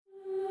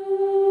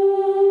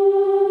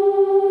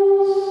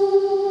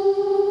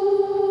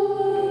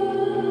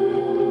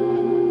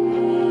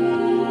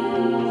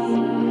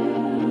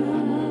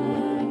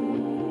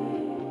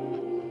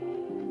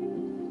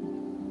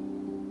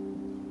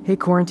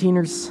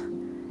Quarantiners.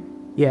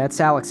 Yeah,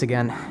 it's Alex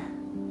again.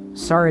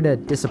 Sorry to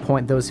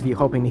disappoint those of you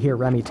hoping to hear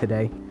Remy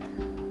today.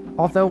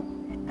 Although,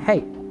 hey,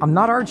 I'm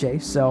not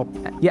RJ, so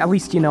yeah, at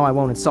least you know I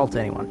won't insult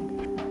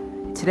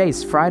anyone.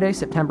 Today's Friday,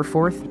 September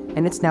 4th,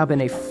 and it's now been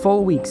a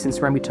full week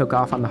since Remy took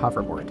off on the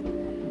hoverboard.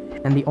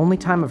 And the only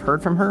time I've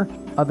heard from her,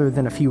 other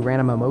than a few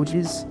random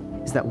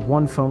emojis, is that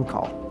one phone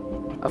call.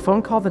 A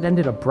phone call that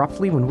ended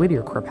abruptly when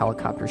Whittier Corp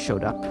helicopters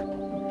showed up.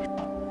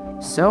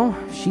 So,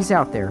 she's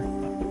out there.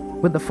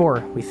 With the 4,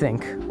 we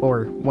think.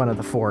 Or one of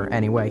the 4,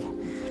 anyway.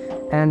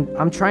 And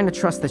I'm trying to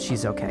trust that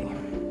she's okay.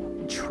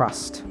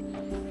 Trust.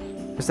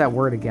 There's that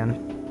word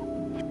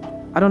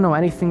again. I don't know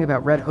anything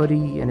about Red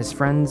Hoodie and his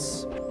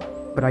friends,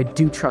 but I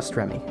do trust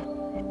Remy.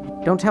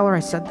 Don't tell her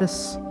I said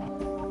this,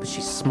 but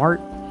she's smart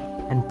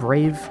and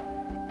brave,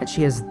 and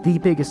she has the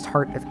biggest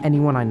heart of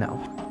anyone I know.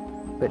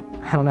 But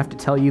I don't have to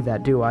tell you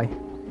that, do I?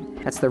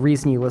 That's the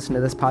reason you listen to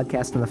this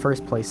podcast in the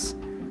first place.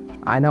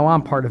 I know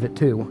I'm part of it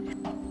too.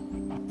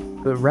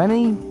 But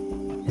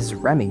Remy is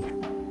Remy,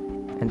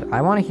 and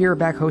I want to hear her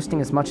back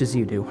hosting as much as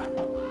you do.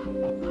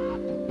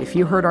 If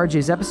you heard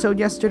RJ's episode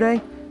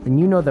yesterday, then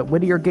you know that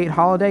Whittier Gate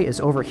Holiday is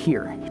over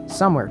here,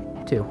 somewhere,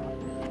 too.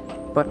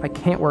 But I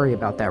can't worry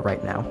about that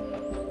right now.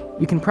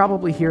 You can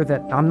probably hear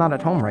that I'm not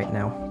at home right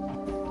now.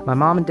 My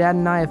mom and dad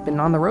and I have been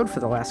on the road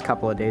for the last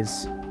couple of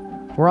days.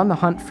 We're on the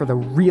hunt for the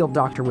real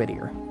Dr.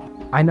 Whittier.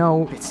 I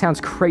know it sounds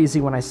crazy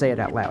when I say it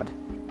out loud.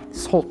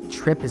 This whole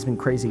trip has been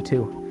crazy,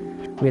 too.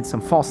 We had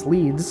some false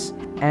leads,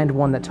 and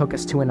one that took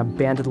us to an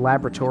abandoned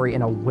laboratory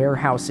in a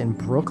warehouse in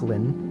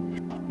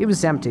Brooklyn. It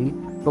was empty,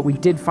 but we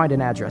did find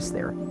an address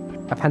there.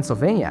 A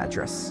Pennsylvania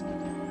address.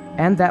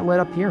 And that led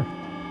up here.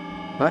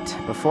 But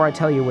before I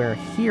tell you where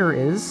here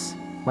is,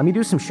 let me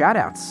do some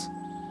shoutouts.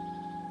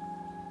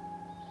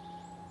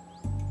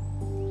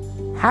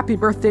 Happy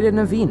birthday to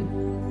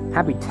Naveen.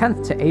 Happy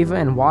 10th to Ava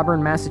in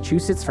Woburn,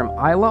 Massachusetts from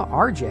Isla,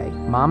 RJ,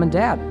 Mom and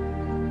Dad.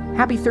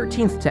 Happy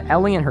 13th to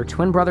Ellie and her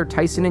twin brother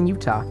Tyson in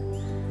Utah.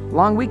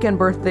 Long weekend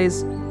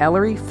birthdays,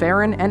 Ellery,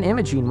 Farron, and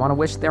Imogene want to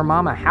wish their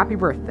mom a happy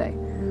birthday.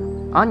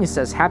 Anya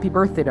says happy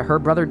birthday to her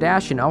brother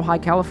Dash in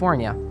Ojai,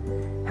 California.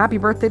 Happy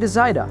birthday to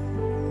Zyda.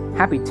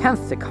 Happy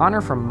 10th to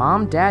Connor from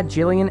Mom, Dad,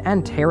 Jillian,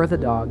 and Tara the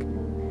dog.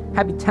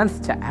 Happy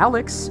 10th to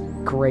Alex,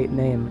 great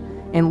name,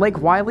 in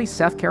Lake Wiley,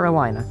 South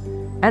Carolina.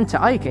 And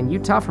to Ike in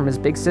Utah from his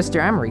big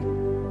sister Emery.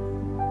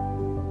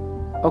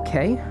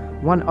 Okay,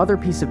 one other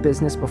piece of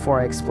business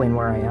before I explain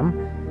where I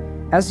am.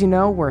 As you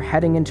know, we're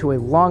heading into a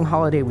long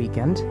holiday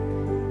weekend.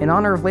 In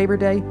honor of Labor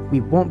Day,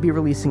 we won't be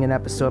releasing an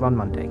episode on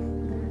Monday.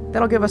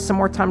 That'll give us some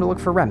more time to look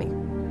for Remy.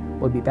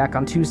 We'll be back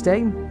on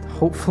Tuesday,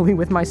 hopefully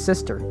with my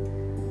sister.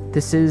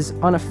 This is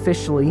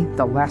unofficially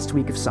the last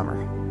week of summer.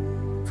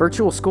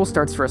 Virtual school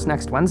starts for us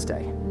next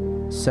Wednesday,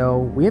 so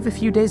we have a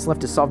few days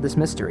left to solve this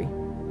mystery.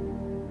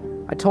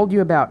 I told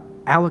you about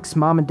Alex,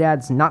 Mom, and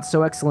Dad's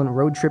not-so-excellent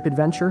road trip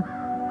adventure.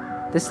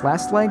 This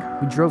last leg,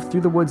 we drove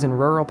through the woods in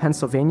rural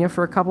Pennsylvania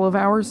for a couple of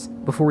hours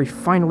before we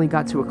finally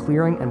got to a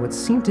clearing and what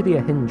seemed to be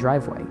a hidden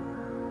driveway.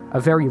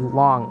 A very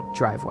long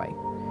driveway.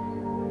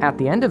 At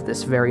the end of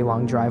this very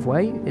long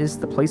driveway is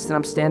the place that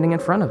I'm standing in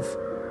front of.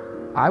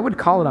 I would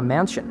call it a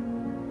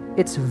mansion.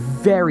 It's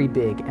very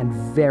big and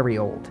very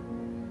old.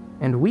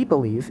 And we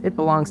believe it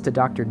belongs to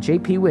Dr.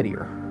 J.P.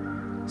 Whittier.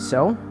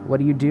 So, what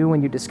do you do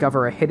when you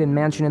discover a hidden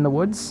mansion in the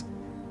woods?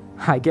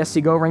 I guess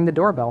you go ring the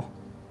doorbell.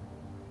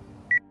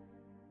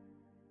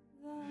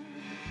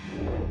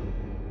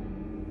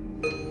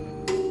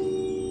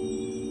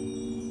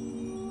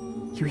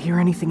 You hear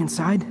anything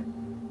inside?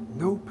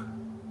 Nope.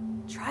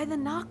 Try the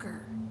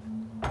knocker.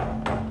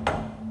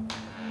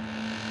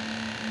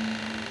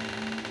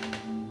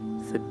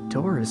 The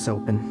door is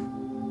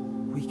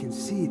open. We can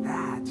see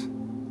that.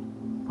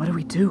 What do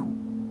we do?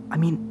 I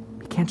mean,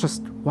 we can't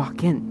just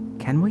walk in,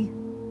 can we?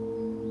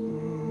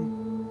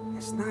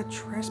 It's not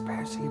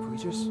trespassing if we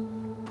just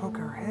poke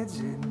our heads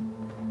in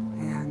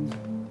and...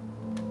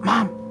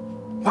 Mom,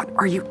 what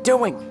are you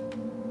doing?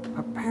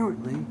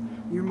 Apparently,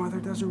 your mother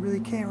doesn't really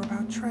care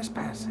about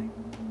trespassing.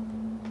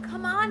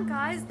 Come on,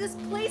 guys. This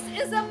place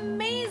is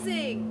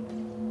amazing.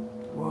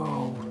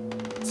 Whoa.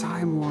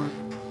 Time warp.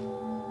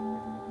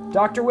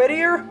 Dr.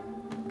 Whittier?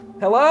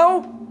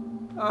 Hello?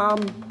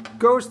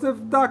 Ghost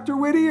of Dr.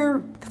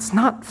 Whittier? That's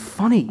not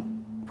funny.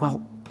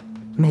 Well,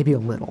 maybe a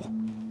little.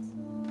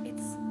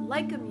 It's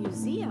like a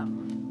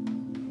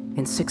museum.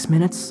 In 6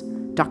 minutes,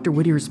 Dr.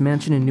 Whittier's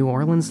mansion in New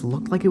Orleans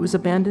looked like it was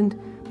abandoned,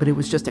 but it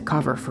was just a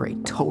cover for a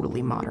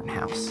totally modern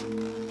house.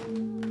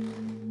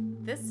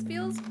 This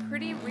feels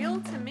pretty real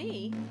to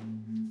me.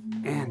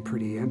 And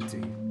pretty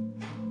empty.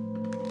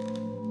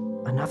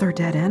 Another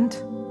dead end?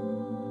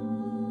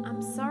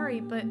 I'm sorry,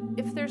 but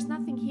if there's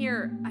nothing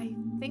here, I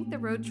think the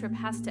road trip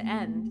has to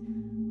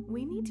end.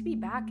 We need to be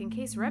back in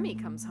case Remy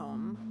comes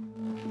home.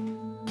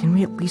 Can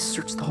we at least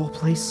search the whole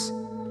place?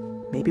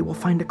 Maybe we'll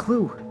find a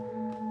clue.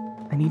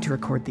 I need to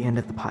record the end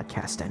of the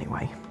podcast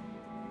anyway.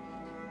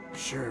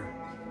 Sure.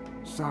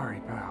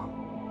 Sorry,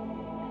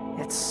 pal.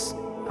 It's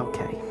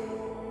okay.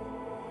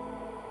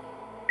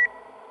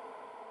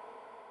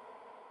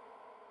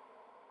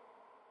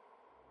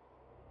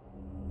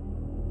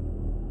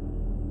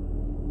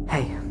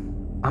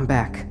 I'm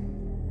back.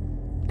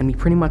 And we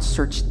pretty much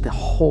searched the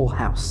whole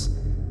house.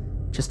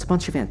 Just a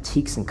bunch of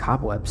antiques and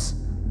cobwebs.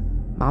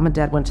 Mom and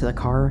Dad went to the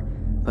car,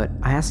 but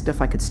I asked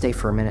if I could stay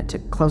for a minute to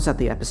close out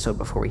the episode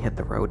before we hit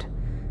the road.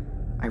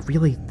 I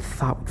really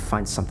thought we'd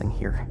find something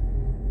here.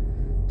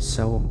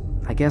 So,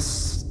 I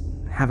guess,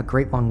 have a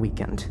great long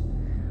weekend.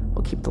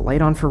 We'll keep the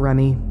light on for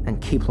Remy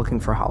and keep looking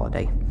for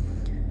Holiday.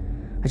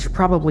 I should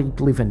probably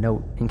leave a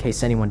note in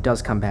case anyone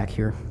does come back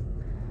here.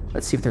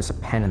 Let's see if there's a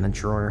pen in the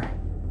drawer.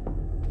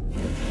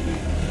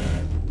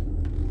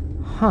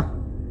 Huh.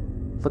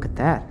 Look at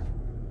that.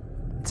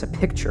 It's a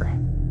picture.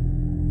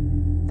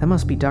 That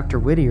must be Dr.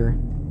 Whittier.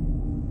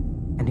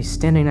 And he's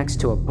standing next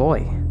to a boy.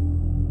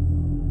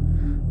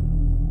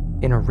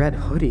 In a red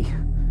hoodie.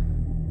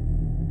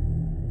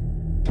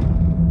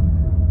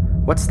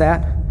 What's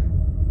that?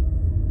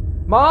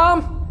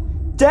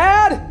 Mom?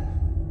 Dad?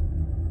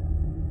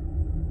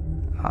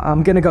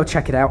 I'm gonna go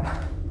check it out.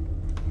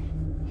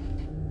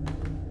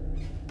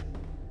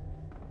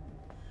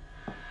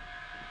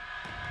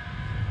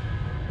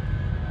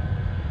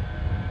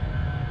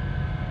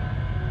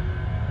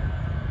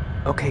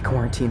 Okay,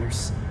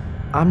 quarantiners.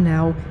 I'm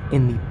now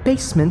in the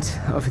basement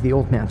of the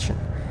old mansion,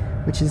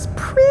 which is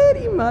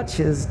pretty much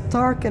as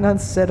dark and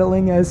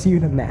unsettling as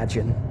you'd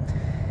imagine.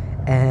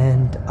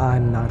 And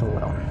I'm not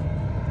alone.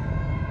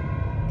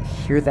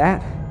 Hear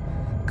that?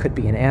 Could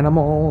be an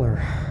animal,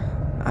 or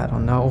I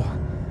don't know.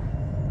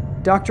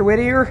 Dr.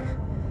 Whittier?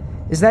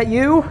 Is that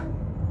you?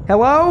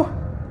 Hello?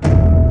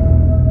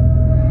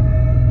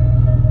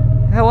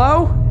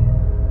 Hello?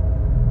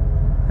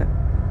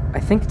 I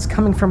think it's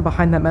coming from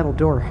behind that metal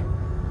door.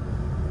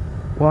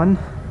 1,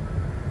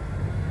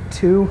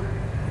 2,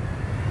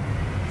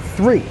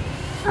 3.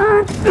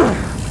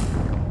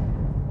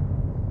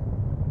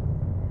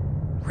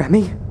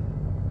 Remy?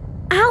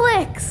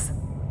 Alex!